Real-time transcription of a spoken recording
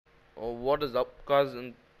What is up, guys,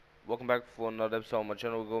 and welcome back for another episode on my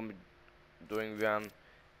channel. We're going to be doing round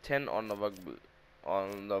 10 on the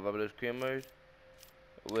Rabbitohs career mode,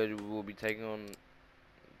 where we will be taking on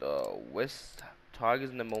the West Tigers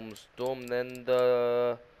and the Melbourne Storm, then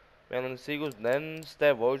the Maryland Seagulls, then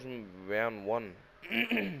Star Wars in round 1.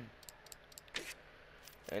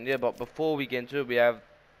 And yeah, but before we get into it, we have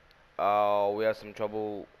some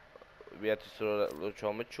trouble. We had to sort out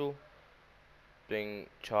Latrell Mitchell being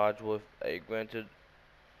charged with a granted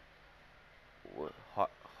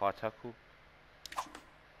high tackle,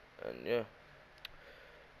 and yeah,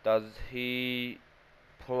 does he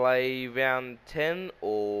play round 10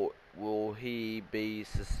 or will he be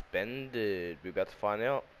suspended? We're about to find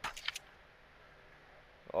out.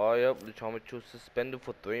 Oh yep, Latrell Mitchell suspended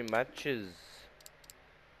for 3 matches.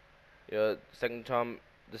 Yeah, second time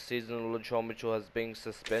this season Latrell Mitchell has been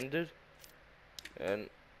suspended. And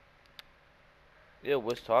yeah,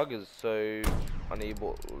 West Tigers, so I need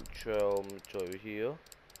Latrell Mitchell over here.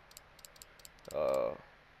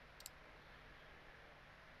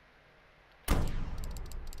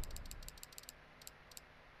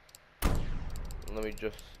 Let me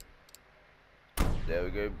just, there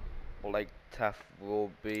we go. Blake Taff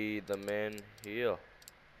will be the man here.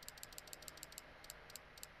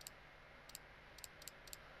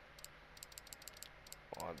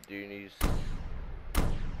 I do need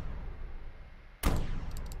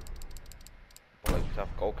Blake Taff,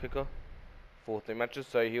 goal kicker for 3 matches,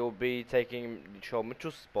 so he'll be taking Latrell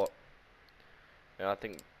Mitchell's spot. And I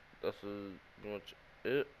think this is pretty much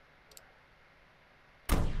it.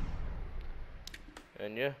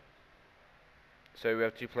 And yeah, so we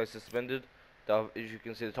have 2 players suspended. As you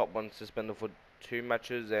can see, the top one suspended for 2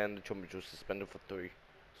 matches and the Latrell Mitchell suspended for 3.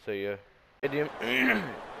 So yeah, it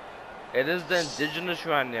is the Indigenous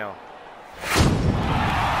round now. So it is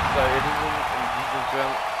an Indigenous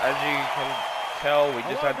round. As you can tell, we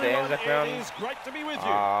just had the Anzac round. It is great to be with you.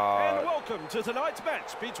 And welcome to tonight's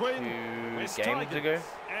match between West Tigers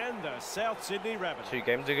and the South Sydney Rabbitohs. 2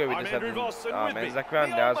 games ago, we just had the Anzac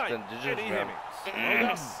round. Now it's the Indigenous round. Well,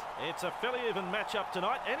 Gus, it's a fairly even match-up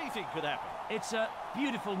tonight. Anything could happen. It's a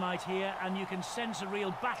beautiful night here, and you can sense a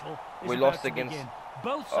real battle is we about lost to against. begin.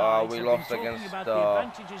 Both sides we have lost been talking against about the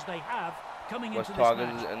advantages they have coming West into this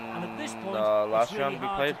Tigers match, in and at this point, the last it's really round we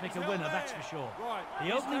hard played. to pick a winner, that's for sure.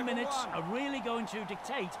 The opening minutes are really going to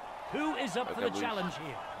dictate who is up for the challenge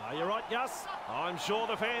here. You're right, Gus. I'm sure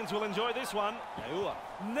the fans will enjoy this one.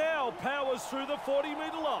 Now powers through the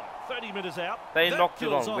 40-metre line. 30 metres out. They knocked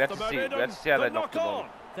it on. We have to see how they knocked it on.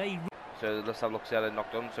 They So let's have a look, see how they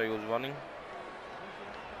knocked on. So he was running.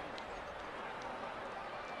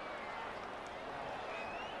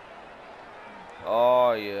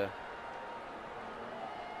 Oh yeah.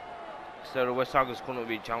 So the West Tigers couldn't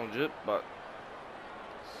really challenge it, but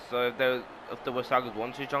so if the West Tigers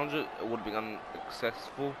wanted to challenge it, it would have been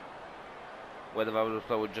unsuccessful. Where the Rabbitohs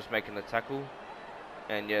player would just making a tackle,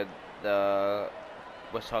 and yeah, the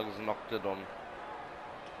West Tigers knocked it on.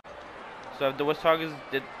 So if the West Tigers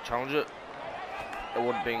did challenge it, it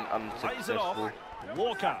would have been unsuccessful.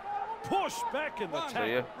 Walker push back in the tackle. So,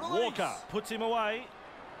 yeah. Walker puts him away.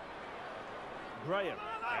 Graham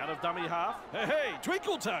out of dummy half. Hey,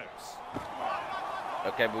 Twinkle Toes.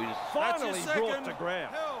 Okay, boys. Finally brought to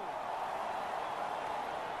ground.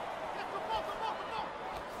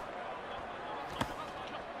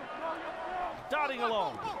 Darting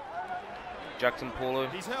along. Jackson Paulo.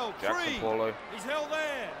 He's held. Jackson Paulo. He's held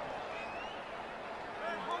there.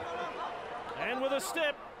 And with a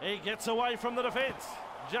step, he gets away from the defence.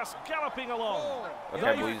 Just galloping along.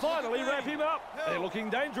 Okay, They boys. finally wrap him up. They're looking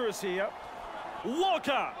dangerous here.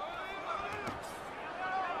 Walker.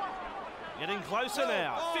 Getting closer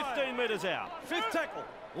now. 15 metres out. 5th tackle.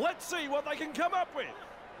 Let's see what they can come up with.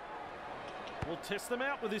 We'll test them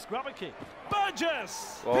out with this grubber kick.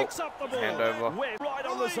 Burgess picks up the ball. Hand over. We're right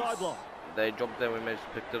on the sideline. They dropped there, we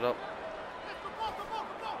just picked it up.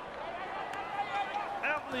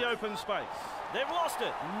 Out in the open space. They've lost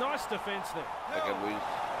it. Nice defence there. Okay, boys.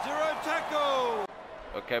 Zero tackle.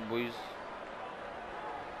 Okay, boys.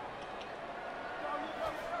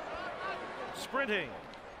 Sprinting.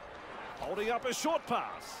 Holding up a short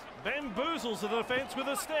pass. Bamboozles the defence with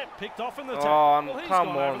a step. Picked off in the tackle. Oh, Well, he's come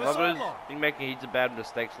gone on. over the Rabbitohs sideline. been making heaps of bad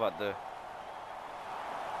mistakes right there.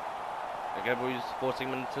 Okay, boys.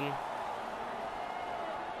 Forcing minutes in.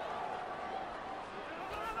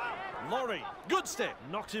 Laurie, good step.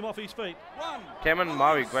 Knocks him off his feet. Cameron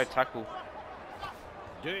Murray, great tackle.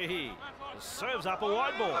 Doohy serves up a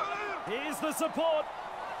wide ball. Here's the support.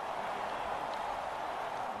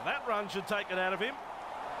 That run should take it out of him.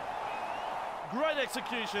 Great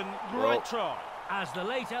execution, great try. As the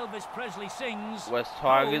late Elvis Presley sings, West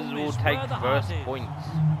Tigers home will is take where the heart first is. points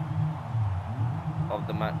of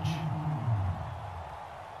the match.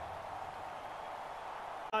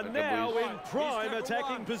 Are Okay, now boys. in prime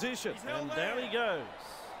attacking position. And down he goes.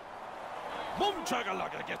 Boom,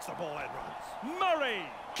 chugga-lugga gets the ball and runs. Murray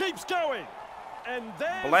keeps going. And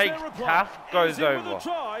there's Blake their reply. Taft goes He's in with over. a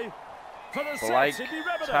try for the Blake South Sydney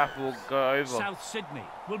Rabbitohs. Taft will go over. South Sydney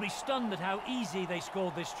will be stunned at how easy they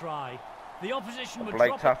scored this try. The opposition would Blake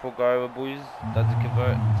drop Taft will go over, boys. Does he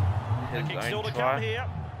convert The kick his still own to try? come here.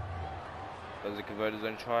 Does he convert his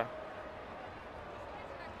own try?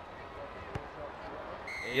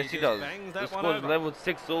 Yes, he just does. bangs The that one score's over. leveled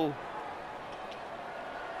 6-all.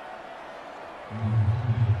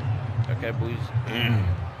 Okay, boys.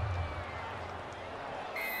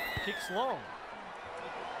 Kicks long.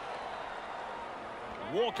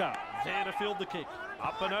 Walker there to field the kick.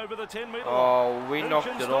 Up and over the 10-metre line. Oh, we Who knocked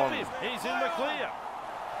can it stop on. him? He's in the clear.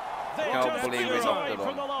 They're Can't just believe we years knocked away it from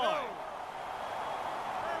on. the line.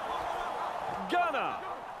 Gunner.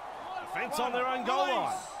 Defence on their own goal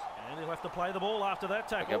line. And he'll have to play the ball after that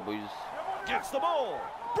tackle. Okay, boys. Gets the ball.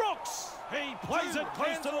 Brooks. He plays it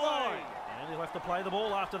close to the line. And he'll have to play the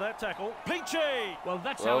ball after that tackle. Peachy. Well,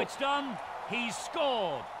 that's Well. how it's done. He's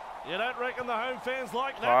scored. You don't reckon the home fans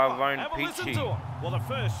like that Tyrone one? Have a listen Peachy. to it. Well, the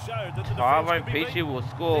first showed that the defence Tyrone could be Peachy beaten. will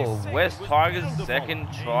score Their second West was Tigers' bound to second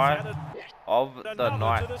follow. He's try added of the another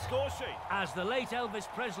night. to the score sheet. As the late Elvis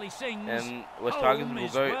Presley sings, And West home Tigers will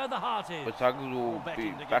is go. where the heart is. West Tigers will back be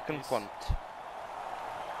in to get back in this. front.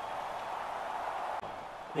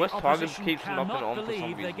 The West Tigers opposition keeps knocking cannot on for some believe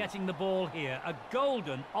they're reason. getting the ball here. A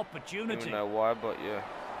golden I opportunity. don't know why, but yeah.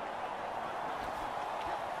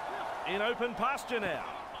 In open pasture now.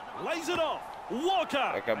 Lays it off.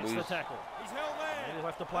 Walker Okay, makes the boys. tackle. He's held there. And he'll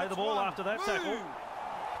have to play the ball after that tackle.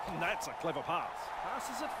 And that's a clever pass.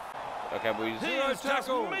 Passes it. Okay, boys. He is just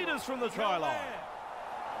metres from the try line.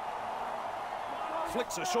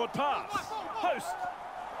 Flicks a short pass. Host.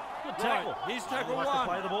 Good tackle. He's He'll tackle have to one.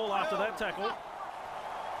 play the ball after that tackle.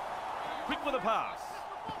 Quick with a pass.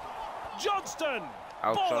 Johnston.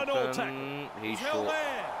 Ball and all tackle. Alshon, he's He's held short.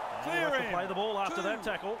 there. And Clear he'll have to him. play the ball after that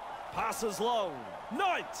tackle. Passes long.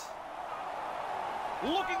 Knight.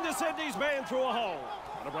 Looking to send his man through a hole.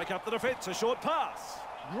 Going to break up the defence. A short pass.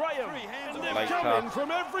 Graham. Free hands And on they've the come back. in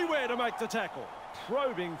from everywhere to make the tackle.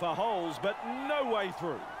 Probing for holes, but no way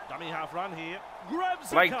through. Dummy half run here.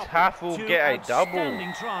 Grabs Blake a couple. Taft will Two get a double.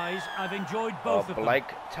 outstanding tries. I've enjoyed Oh, both of them. Blake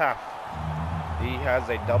Taft. He has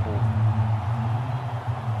a double.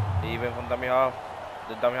 Even from dummy half.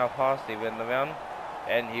 The dummy half pass, even around.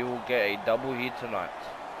 And he will get a double here tonight.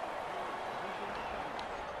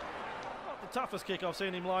 Not the toughest kick I've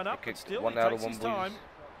seen him line up, Kick but still one he out takes of one, his boys. time.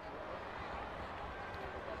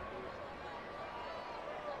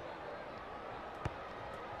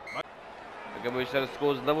 Again, we said the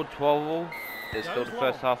score is level 12 all. It's still the Goes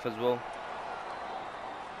first long. half as well.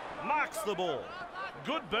 Marks the ball.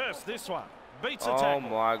 Good burst this one. Beats a Oh tackle.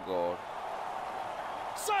 my god.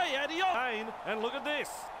 Say adios. And look at this.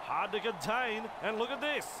 Hard to contain. And look at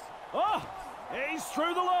this. Oh, he's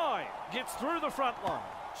through the line. Gets through the front line.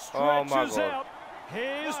 Oh, my Stretches God. out.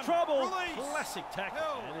 Here's One, trouble. release. Classic tackle.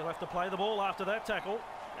 Held. And he'll have to play the ball after that tackle.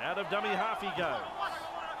 Out of dummy half he goes.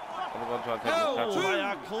 I'm going to try and take Held. this Oh, tackle. they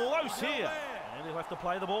are close Held here. there. And he'll have to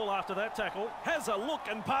play the ball after that tackle. Has a look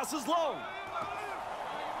and passes long.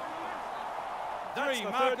 That's Three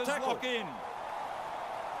the third markers tackle. lock in.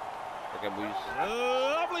 Okay, boys.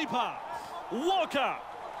 Lovely pass. Walker.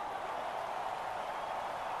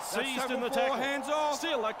 Seized tackle in the four, tackle. hands off.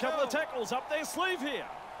 Still a couple of Go. tackles up their sleeve here.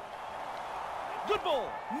 Good ball.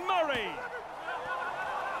 Murray.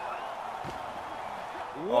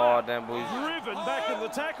 Oh, damn, boys. Driven back in the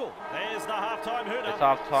tackle. There's the half-time hooter. It's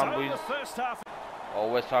half-time, so boys. the first half. Oh,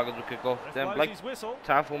 West Tigers will kick off. Ref Then blows Blake his whistle.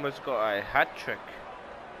 Taft almost got a hat trick.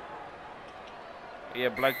 Yeah,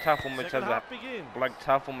 Blake Taft almost Second has a. half begins. Blake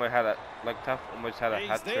Taft almost had a. Blake Taft almost had a He's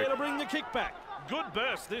hat there trick. to bring the kick back. Good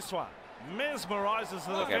burst this one. Mesmerises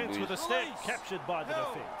the Okay, defence boys. with a step. Release. Captured by the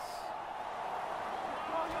Held. defence.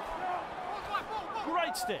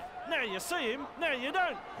 Great step. Now you see him, now you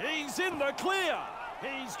don't. He's in the clear.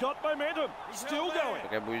 He's got momentum. Still held there. going.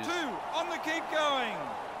 Okay, boys. Two on the keep going.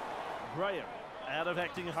 Graham out of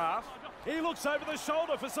acting half. He looks over the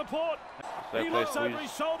shoulder for support. So He close, looks over boys.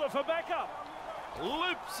 his shoulder for backup.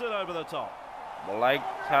 Loops it over the top. Blake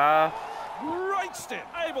Taft. Great step.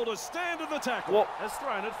 Able to stand in the tackle. What? Has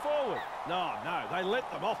thrown it forward. No, they let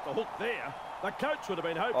them off the hook there. The coach would have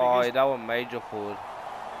been hoping. Oh, his that was major forward.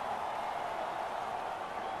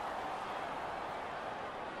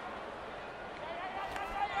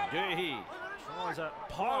 Guhi Tries a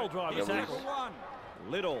pile driver tackle.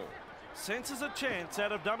 Little senses a chance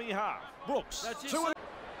out of dummy half. Brooks.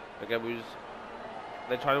 Okay,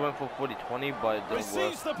 they tried to run for 40-20, but it didn't work.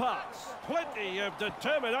 Receives the pass. Plenty of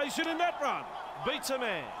determination in that run. Beats a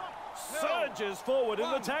man. Surges forward in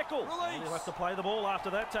the tackle. And he'll have to play the ball after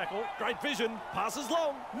that tackle. Great vision. Passes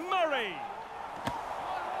long. Murray.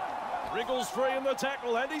 Wriggles free in the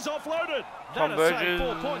tackle and he's offloaded. Tom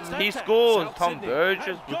Burgess, he scores. Tom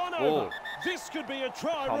Burgess will score. This could be a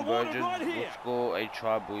try Tom rewarded Burgess right will here. score a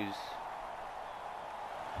try, boys.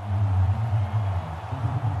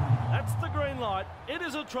 That's the green light. It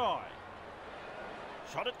is a try.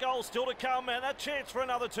 Shot at goal still to come and a chance for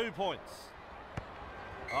another 2 points.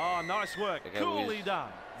 Oh, nice work. Okay, Coolly done.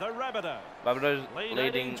 The Rabbitohs. Rabbitohs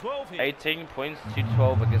leading 12 here. 18 points to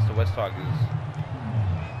 12 against the West Tigers.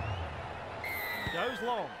 Goes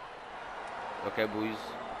long. Okay, boys.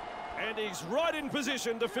 And he's right in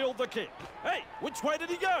position to field the kick. Hey, which way did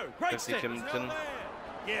he go? Great Jesse step. Simpson.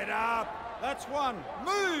 Get up. That's one.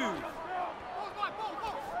 Move.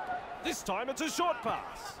 This time it's a short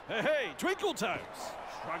pass. Hey, Twinkle Toes.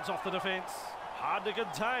 Shrugs off the defence. Hard to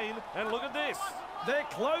contain. And look at this. They're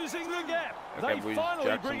closing the gap. Okay, They boys, finally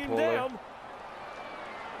Jackson bring him Paulo. down.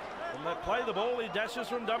 When they play the ball, he dashes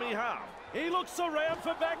from dummy half. He looks around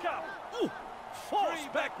for backup. Ooh, force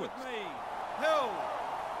backwards. Me. Held.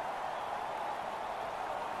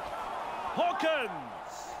 Hawkins.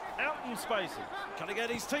 Out in spaces. Cutting at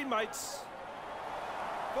his teammates.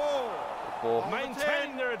 4.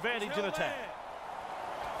 Maintaining their advantage in attack.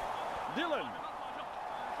 Dillon.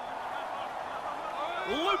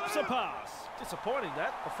 Loops a pass. Disappointing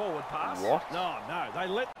that, a forward pass. What? No, they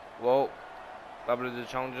let... Well, Rabbitohs are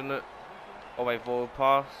challenging it. Oh, wait, forward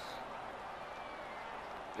pass.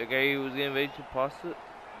 Okay, he was getting ready to pass it.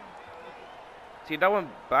 See, that went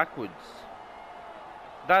backwards.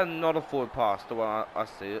 That's not a forward pass, the way I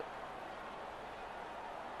see it.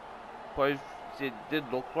 But see, it does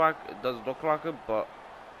look like it, but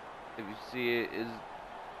if you see it,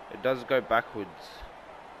 it does go backwards.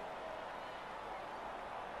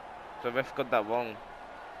 So ref got that wrong.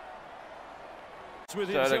 With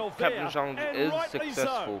So the himself captain there, challenge and is rightly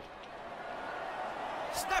successful.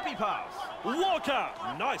 So. Snappy pass. Walker.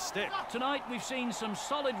 Nice step. Tonight we've seen some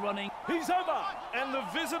solid running. He's over. And the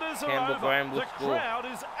visitors are Campbell over. Graham will The score. crowd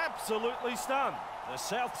is absolutely stunned. The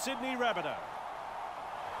South Sydney Rabbitohs.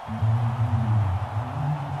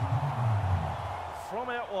 From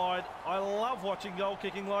out wide, I love watching goal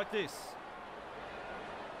kicking like this.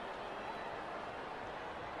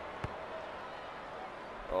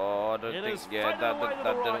 Oh, I don't It think, is yeah, faded away to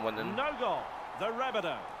that the didn't right. win in. No goal. The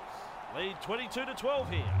Rabbitohs lead 22-12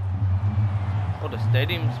 here. Oh, the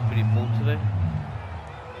stadium's pretty full today.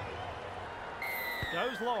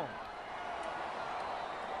 Goes long.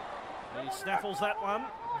 He snaffles that one.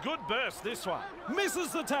 Good burst this one.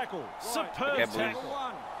 Misses the tackle. Superb Okay, boys. tackle.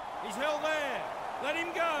 1. He's held there. Let him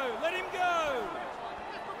go. Let him go.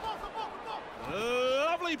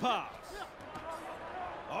 Lovely pass.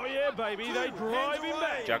 Oh yeah, baby. They drive him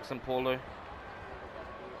back. Jackson Paulo.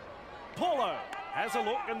 Paulo has a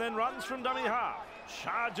look and then runs from dummy half.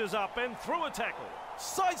 Charges up and through a tackle.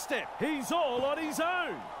 Sidestep. He's all on his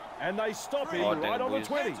own. And they stop him Oh, right dang, on the boys.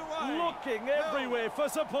 20. Hands away. Looking everywhere for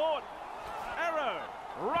support. Arrow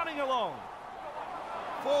running along.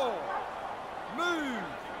 4. Move.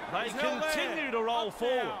 They He's held continue there. to roll Up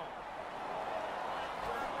forward. now.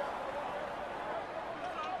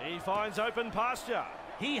 He finds open pasture.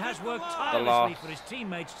 He has worked The tirelessly last. for his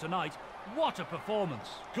teammates tonight. What a performance.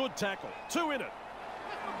 Good tackle. 2 in it.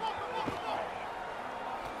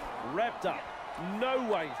 Wrapped up. No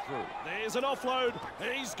way through. There's an offload.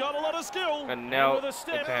 He's got a lot of skill. And now with a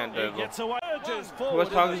step, it's a handover. he gets away. Urges The forward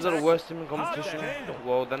West in the Tigers are the attack. worst team in Hard to competition. handle.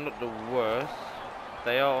 Well, they're not the worst.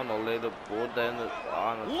 They are on the leaderboard. They're on the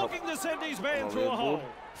top. Looking to send his man on the through a leaderboard. hole.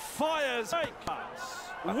 Fires. Fake pass.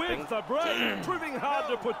 I With think. the break. Proving hard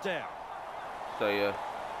to put down. So yeah.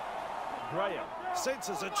 Graham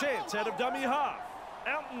senses a chance out of dummy half.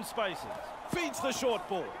 Out in spaces. Feeds the short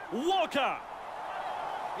ball. Walker.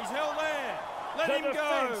 He's held there. Let The him go.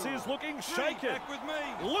 defence is looking Three, shaken. Back with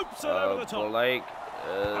me. Loops it over the top. Blake.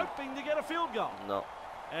 Hoping to get a field goal. No.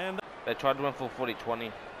 And They tried to run for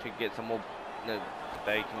 40-20 to get some more.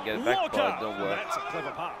 They can get it back, Walker. but it didn't work. That's a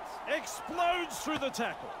clever pass. Explodes through the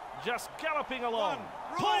tackle. Just galloping along.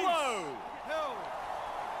 1. Paulo. Held.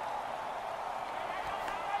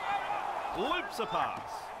 Loops a pass.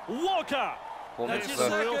 Walker. Four There's minutes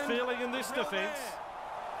some left. real Second. feeling in this Held defence.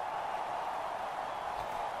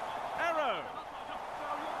 there. Arrow.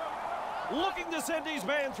 Looking to send his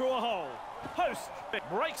man through a hole. Post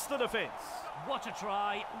breaks the defence. What a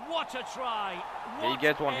try, what a try. He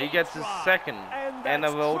gets one, he gets his try. second And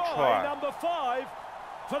that's NFL try. number 5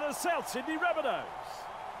 for the South Sydney Rabbitohs.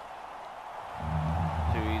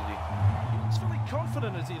 Too easy. He looks fully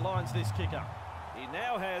confident as he lines this kick up. He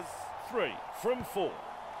now has 3 from 4.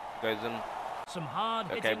 Goes in. Some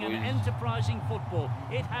hard-hitting Okay, and boys. enterprising football.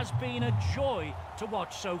 It has been a joy to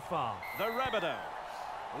watch so far. The Rabbitohs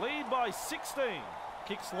lead by 16.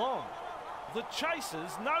 Kicks long. The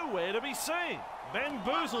chasers nowhere to be seen.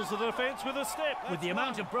 Bamboozles the defence with a step. With the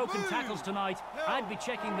amount of broken tackles tonight, I'd be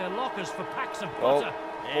checking their lockers for packs of Well, butter.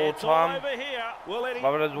 full It's all time. over here. Well, Eddie,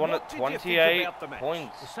 Rabbitohs won what at did you think 28 about the match?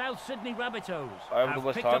 points. The South Sydney Rabbitohs Over the have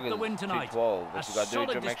West picked up Tigers, the win tonight. 2-12. A What you gotta do solid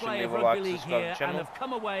to make sure display you of leave a rugby like, league subscribe to here the channel, and have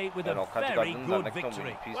come away with and a I'll catch you guys very in the good next one.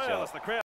 victory. Peace Well, out. as the crowd